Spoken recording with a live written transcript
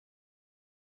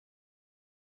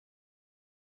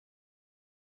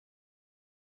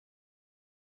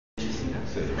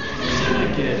Sí.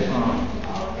 Que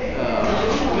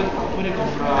puede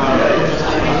comprar unos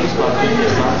zapatos para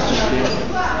empezar su pies.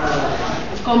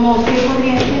 ¿Cómo qué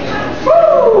podría ser?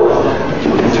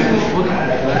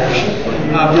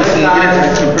 Yo sí,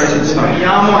 me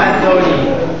llamo Anthony.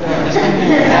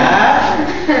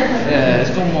 Es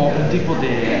como un tipo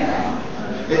de...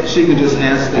 She can just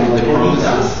ask them the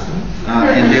prices,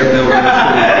 and they'll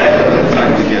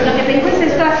type together. Lo que tengo es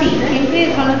esto así,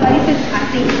 siempre con los varices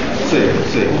así. Sí.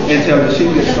 And tell me she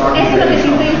can get soccer. Eso es lo que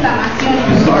siento inflamación.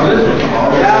 Soccer from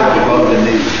all the way above the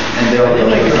knee, and they'll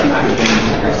keep your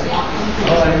things.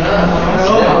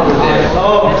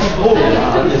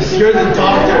 You're the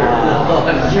doctor.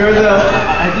 You're the...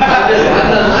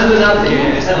 I'm the doctor.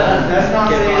 That's not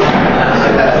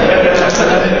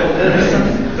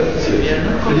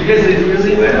Did you guys really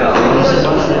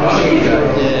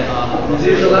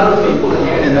there's a lot of people.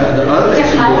 And the other thing is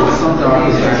some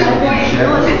doctors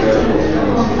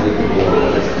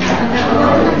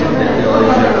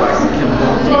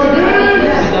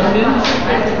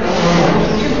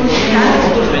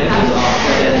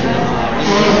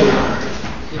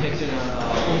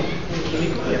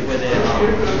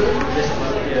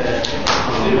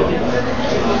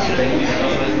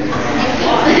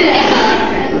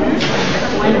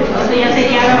Bueno, eso ya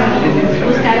sería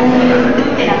buscar un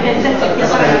terapeuta especial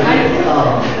para la mano,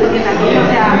 porque también, o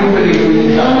sea,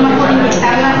 no nomás por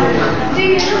inyectarlas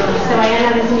se vayan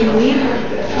a disminuir.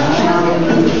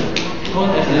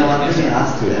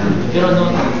 Pero no,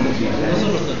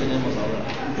 nosotros lo tenemos ahora.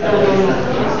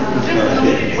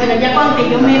 Bueno, ya cuando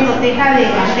yo me proteja de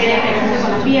hacer ejercicio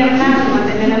con la pierna,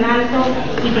 mantenerla en alto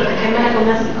y protegerla con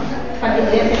unas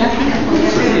particularidades elásticas, podría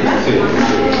ser, ¿verdad?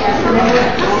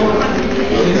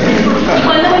 ¿Y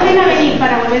cuándo vuelven a venir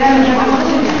para volver a venir a la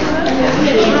consulta?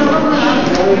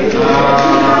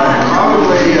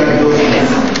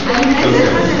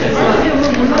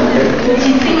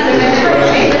 Muchísimas gracias.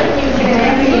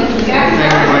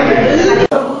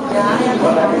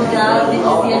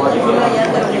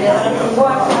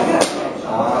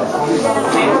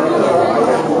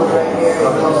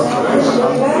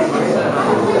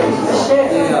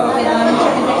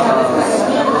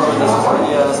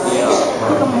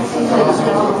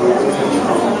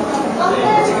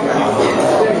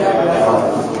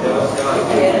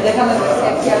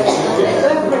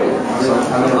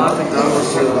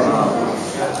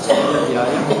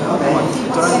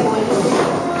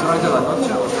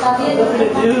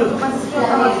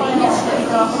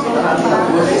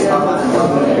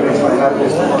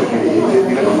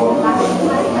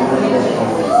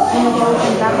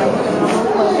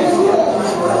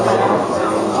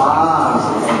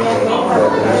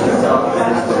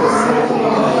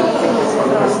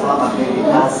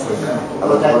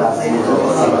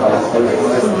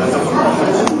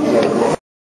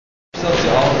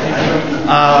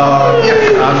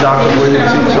 I'm Dr. William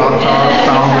T. Choctaw,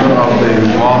 founder of the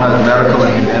Walnut Medical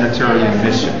and Humanitarian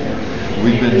Mission.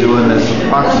 We've been doing this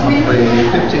approximately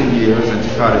 15 years in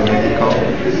Tecate, Mexico.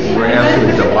 We're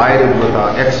absolutely delighted with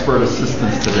our expert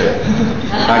assistance today.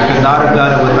 I could not have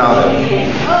done it without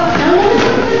him.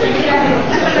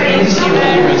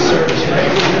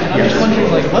 I'm just wondering,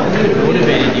 like, what really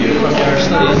motivated you from your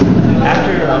studies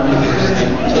after university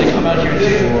to come out here into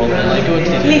the world and go into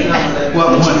the Well,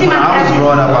 when I was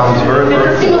growing up, I was very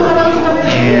poor,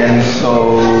 and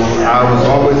so I was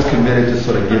always committed to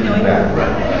sort of giving back.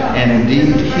 And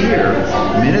indeed, here,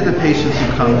 many of the patients who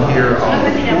come here are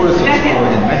the poorest of the poor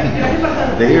in Mexico.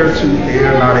 They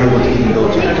are not able to even go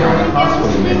to the county hospital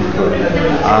in Mexico,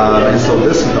 and so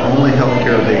this is the only health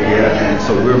care they get. And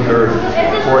so we're very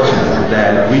fortunate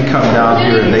that we come down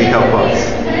here and they help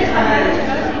us.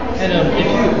 And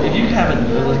if you have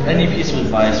any piece of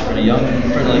advice for the young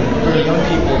people,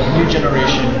 the new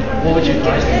generation, what would you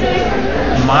advise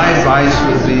them? My advice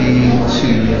would be to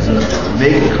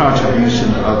make a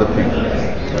contribution to other people.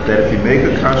 That if you make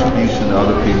a contribution to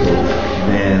other people,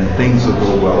 then things will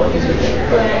go well for you.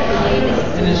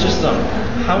 And it's just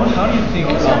how do you think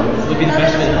would be the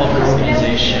best way to help your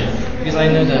organization? Because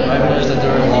I've noticed that there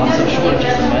are lots of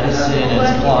shortages of medicine and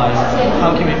supplies.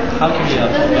 How can we help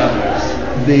out?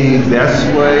 The best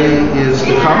way is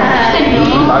to come.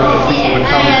 We like for people to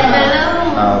come.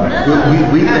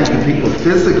 We think that people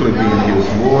physically being here is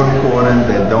more important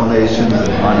than donations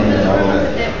and money and all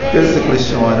that. Physically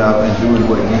showing up and doing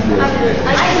what you did today.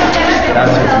 That's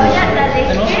what's most important.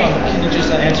 And also, can you just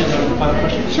answer the final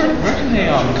question? Sure. Where can they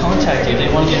contact you if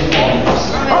they want to get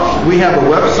involved? We have a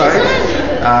website.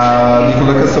 You can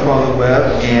look us up on the web,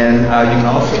 and you can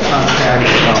also contact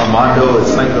Armando at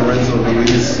St. Lorenzo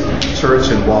Luis Church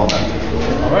in Walnut.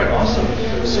 All right, awesome.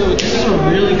 So this is a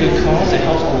really good cause. It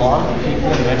helps a lot of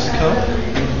people in Mexico.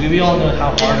 We all know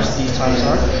how hard these times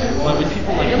are, but with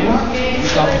people like you,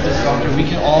 with this doctor, we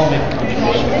can all make a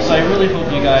contribution. So I really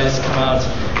hope you guys come out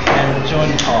and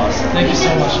join the cause. Thank you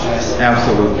so much, guys.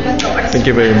 Absolutely. Thank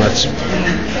you very much.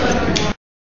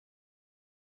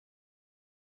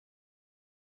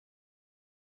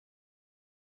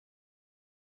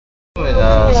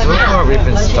 So far we've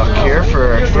been stuck here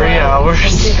for 3 hours,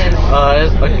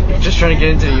 just trying to get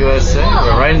into the USA.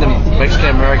 We're right in the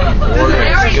Mexican-American border.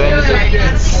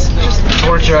 It's just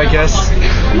torture, I guess.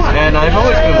 And I've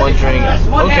always been wondering,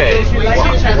 okay,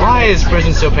 why is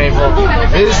prison so painful?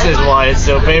 This is why it's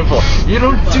so painful. You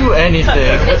don't do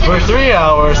anything for 3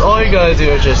 hours. All you gotta do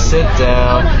is just sit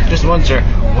down, just wonder,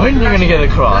 when are you gonna get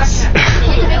across?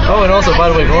 Oh, and also, by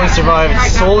the way, we've only survived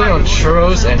solely on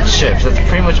churros and chips. That's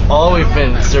pretty much all we've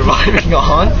been surviving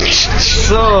on.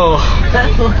 So,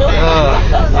 you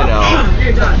know,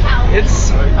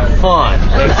 it's fun.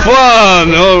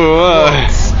 Fun!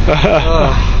 Alright.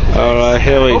 Alright,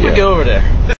 here we Hope we go. get over there.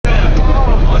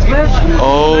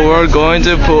 Oh, we're going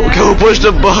to go push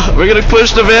the bus. We're gonna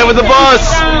push the van with the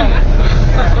bus.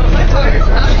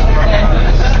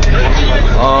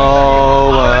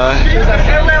 Oh my.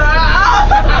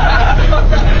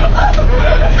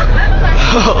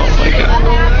 Oh my god.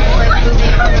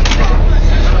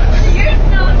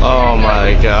 Oh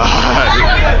my god.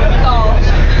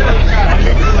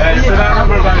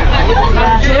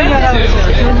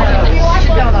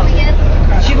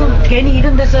 지금 괜히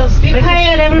이런 데서 Be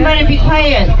quiet, everybody, be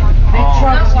quiet.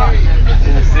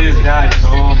 These guys,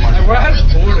 oh my. We're at the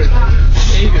border.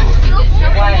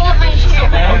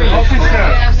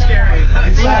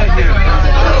 Inside here.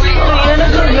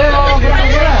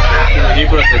 He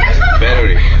brought the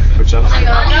battery for Johnson.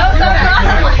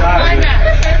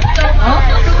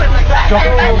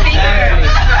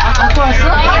 갖고 왔어?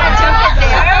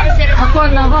 갖고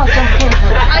왔나 봐. I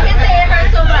can say it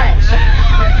hurts so much.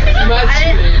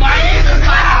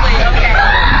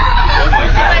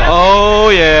 Oh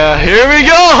yeah, here we go.